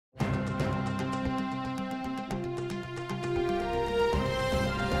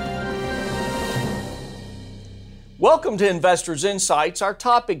Welcome to Investors Insights. Our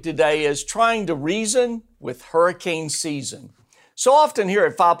topic today is trying to reason with hurricane season. So often here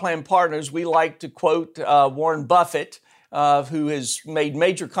at File Plan Partners, we like to quote Warren Buffett, who has made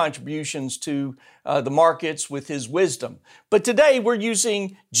major contributions to the markets with his wisdom. But today we're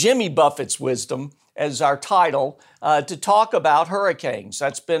using Jimmy Buffett's wisdom as our title to talk about hurricanes.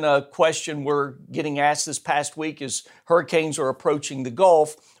 That's been a question we're getting asked this past week as hurricanes are approaching the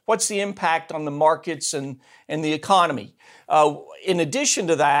Gulf. What's the impact on the markets and the economy? In addition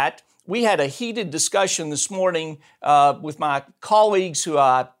to that, we had a heated discussion this morning with my colleagues who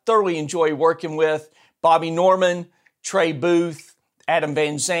I thoroughly enjoy working with, Bobby Norman, Trey Booth, Adam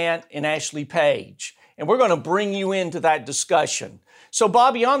Van Zant, and Ashley Page. And we're going to bring you into that discussion. So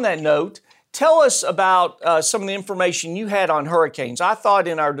Bobby, on that note, tell us about some of the information you had on hurricanes. I thought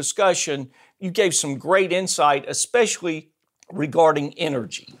in our discussion, you gave some great insight, especially regarding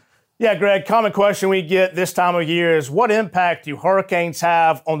energy. Yeah, Greg, common question we get this time of year is what impact do hurricanes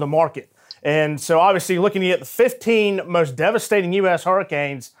have on the market? And so obviously looking at the 15 most devastating U.S.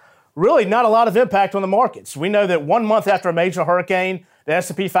 hurricanes, really not a lot of impact on the markets. We know that 1 month after a major hurricane, the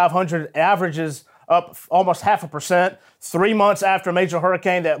S&P 500 averages up almost 0.5%. 3 months after a major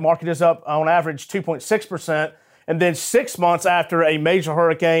hurricane, that market is up on average 2.6%. And then 6 months after a major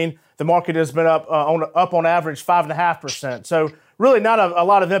hurricane, the market has been up on average 5.5%. So really not a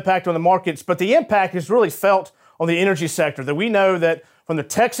lot of impact on the markets, but the impact is really felt on the energy sector. That we know that from the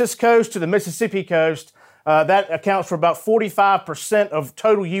Texas coast to the Mississippi coast, that accounts for about 45% of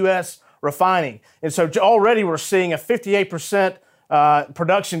total U.S. refining. And so already we're seeing a 58%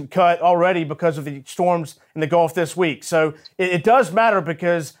 production cut already because of the storms in the Gulf this week. So it does matter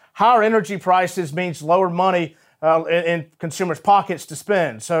because higher energy prices means lower money in consumers' pockets to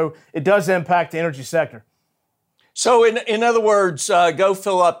spend. So it does impact the energy sector. So in other words, go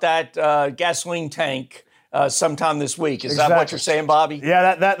fill up that gasoline tank sometime this week. Is that what you're saying, Bobby?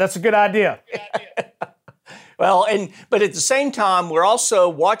 Yeah, that's a good idea. Well, but at the same time, we're also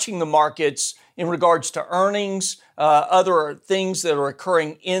watching the markets in regards to earnings, other things that are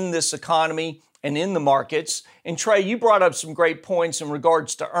occurring in this economy and in the markets. And Trey, you brought up some great points in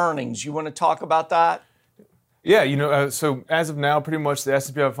regards to earnings. You want to talk about that? Yeah, so as of now, pretty much the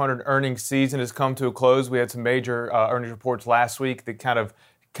S&P 500 earnings season has come to a close. We had some major earnings reports last week that kind of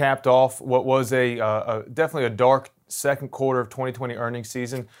capped off what was definitely a dark second quarter of 2020 earnings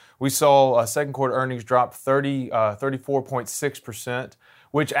season. We saw second quarter earnings drop 34.6%,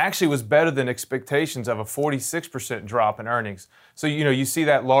 which actually was better than expectations of a 46% drop in earnings. So, you see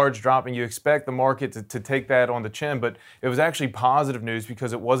that large drop and you expect the market to take that on the chin, but it was actually positive news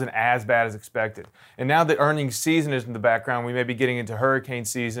because it wasn't as bad as expected. And now that earnings season is in the background, we may be getting into hurricane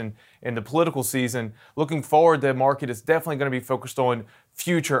season and the political season. Looking forward, the market is definitely going to be focused on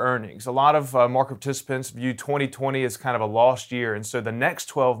future earnings. A lot of market participants view 2020 as kind of a lost year, and so the next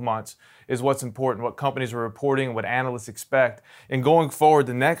 12 months is what's important, what companies are reporting, what analysts expect. And going forward,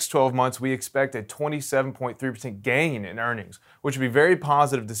 the next 12 months, we expect a 27.3% gain in earnings, which would be very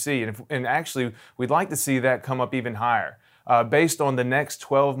positive to see. And actually, we'd like to see that come up even higher. Based on the next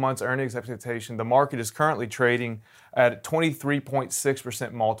 12 months earnings expectation, the market is currently trading at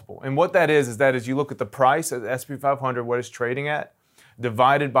 23.6% multiple. And what that is you look at the price of the S&P 500, what it's trading at,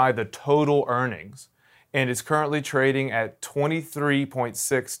 divided by the total earnings. And it's currently trading at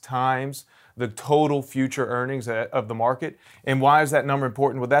 23.6 times the total future earnings of the market. And why is that number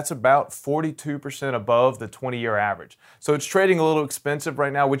important? Well, that's about 42% above the 20-year average. So it's trading a little expensive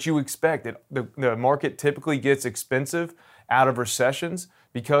right now, which you expect. The market typically gets expensive out of recessions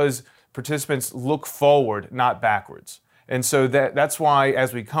because participants look forward, not backwards. And so that's why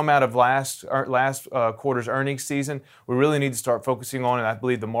as we come out of last quarter's earnings season, we really need to start focusing on, and I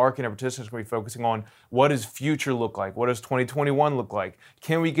believe the market and participants are going to be focusing on, what does future look like? What does 2021 look like?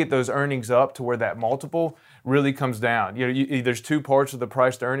 Can we get those earnings up to where that multiple really comes down? There's two parts of the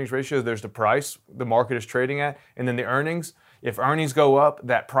price to earnings ratio. There's the price the market is trading at, and then the earnings. If earnings go up,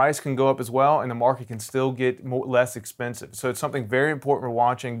 that price can go up as well, and the market can still get less expensive. So it's something very important we're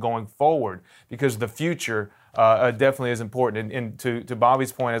watching going forward because the future definitely is important. And to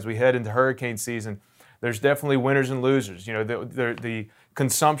Bobby's point, as we head into hurricane season, there's definitely winners and losers. The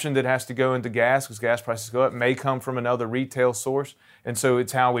consumption that has to go into gas, because gas prices go up, may come from another retail source. And so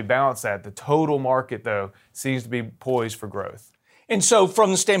it's how we balance that. The total market, though, seems to be poised for growth. And so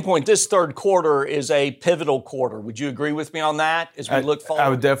from the standpoint, this third quarter is a pivotal quarter. Would you agree with me on that as we look forward? I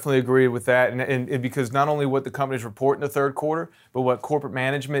would definitely agree with that. And because not only what the companies report in the third quarter, but what corporate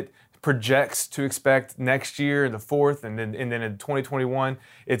management projects to expect next year in the fourth and then in 2021,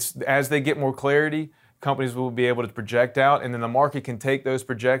 it's as they get more clarity, companies will be able to project out, and then the market can take those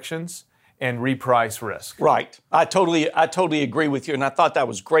projections and reprice risk. Right. I totally agree with you, and I thought that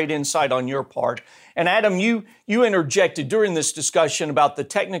was great insight on your part. And Adam, you interjected during this discussion about the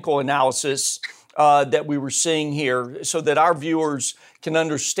technical analysis that we were seeing here, so that our viewers can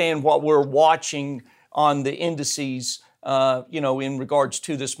understand what we're watching on the indices, in regards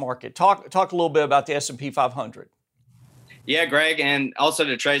to this market. Talk a little bit about the S&P 500. Yeah, Greg, and also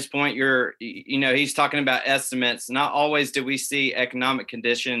to Trey's point, he's talking about estimates. Not always do we see economic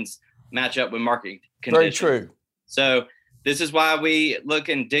conditions match up with market conditions. Very true. So this is why we look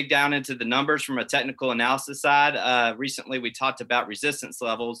and dig down into the numbers from a technical analysis side. Recently, we talked about resistance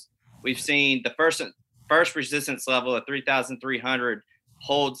levels. We've seen the first resistance level of 3,300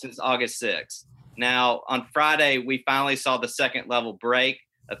 hold since August 6th. Now, on Friday, we finally saw the second level break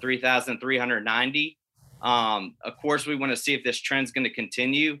of 3,390. Of course, we want to see if this trend's going to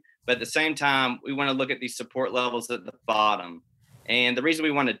continue, but at the same time, we want to look at these support levels at the bottom. And the reason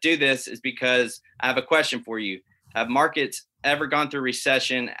we want to do this is because I have a question for you. Have markets ever gone through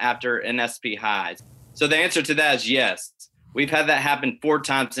recession after an SP highs? So the answer to that is yes. We've had that happen 4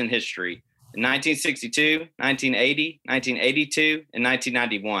 times in history. In 1962, 1980, 1982, and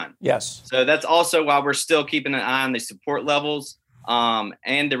 1991. Yes. So that's also why we're still keeping an eye on the support levels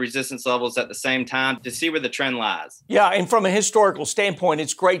and the resistance levels at the same time to see where the trend lies. Yeah, and from a historical standpoint,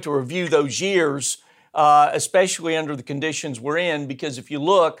 it's great to review those years, especially under the conditions we're in, because if you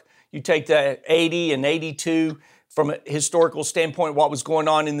look, you take that 80 and 82 from a historical standpoint, what was going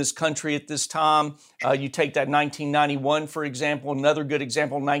on in this country at this time. You take that 1991, for example, another good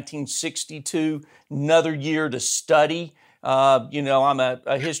example, 1962, another year to study. I'm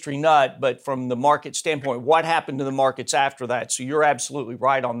a history nut, but from the market standpoint, what happened to the markets after that? So you're absolutely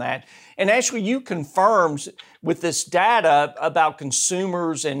right on that. And actually, you confirmed with this data about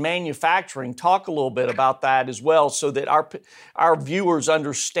consumers and manufacturing. Talk a little bit about that as well, so that our viewers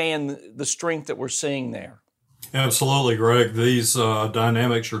understand the strength that we're seeing there. Absolutely, Greg. These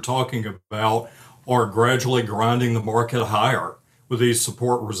dynamics you're talking about are gradually grinding the market higher with these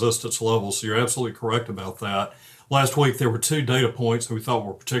support resistance levels. So you're absolutely correct about that. Last week, there were 2 data points that we thought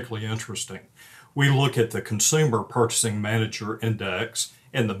were particularly interesting. We look at the Consumer Purchasing Manager Index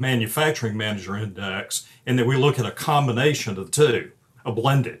and the Manufacturing Manager Index, and then we look at a combination of the two, a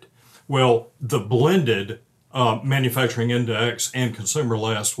blended. Well, the blended Manufacturing Index and Consumer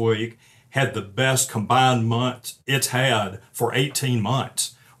last week had the best combined month it's had for 18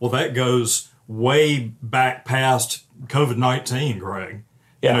 months. Well, that goes way back past COVID-19, Greg.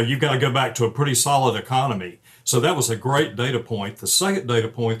 Yeah. You've got to go back to a pretty solid economy. So that was a great data point. The second data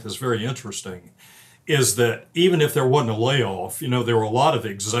point that's very interesting is that even if there wasn't a layoff, there were a lot of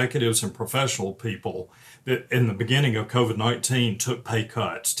executives and professional people that in the beginning of COVID-19 took pay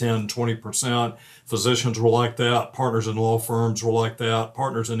cuts, 10, 20%. Physicians were like that. Partners in law firms were like that.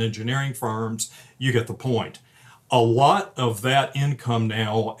 Partners in engineering firms. You get the point. A lot of that income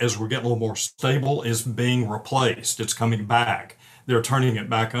now, as we're getting a little more stable, is being replaced. It's coming back. They're turning it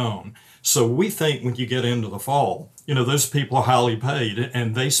back on. So we think when you get into the fall, those people are highly paid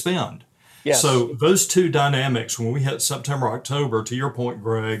and they spend. Yes. So those two dynamics, when we hit September, October, to your point,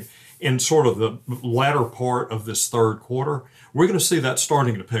 Greg, in sort of the latter part of this third quarter, we're going to see that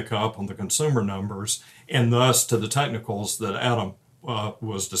starting to pick up on the consumer numbers and thus to the technicals that Adam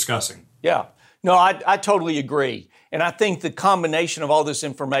was discussing. Yeah. No, I totally agree. And I think the combination of all this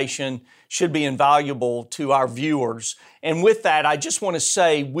information should be invaluable to our viewers. And with that, I just want to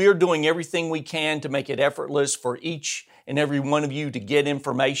say we're doing everything we can to make it effortless for each and every one of you to get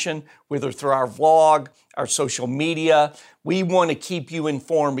information, whether through our vlog, our social media. We want to keep you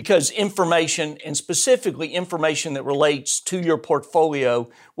informed because information, and specifically information that relates to your portfolio,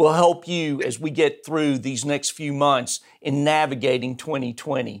 will help you as we get through these next few months in navigating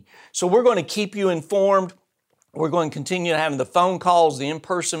 2020. So we're going to keep you informed. We're going to continue having the phone calls, the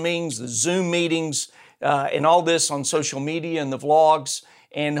in-person meetings, the Zoom meetings, and all this on social media and the vlogs.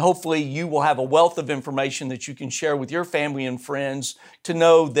 And hopefully you will have a wealth of information that you can share with your family and friends to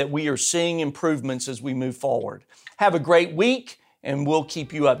know that we are seeing improvements as we move forward. Have a great week, and we'll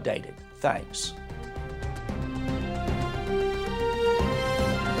keep you updated. Thanks.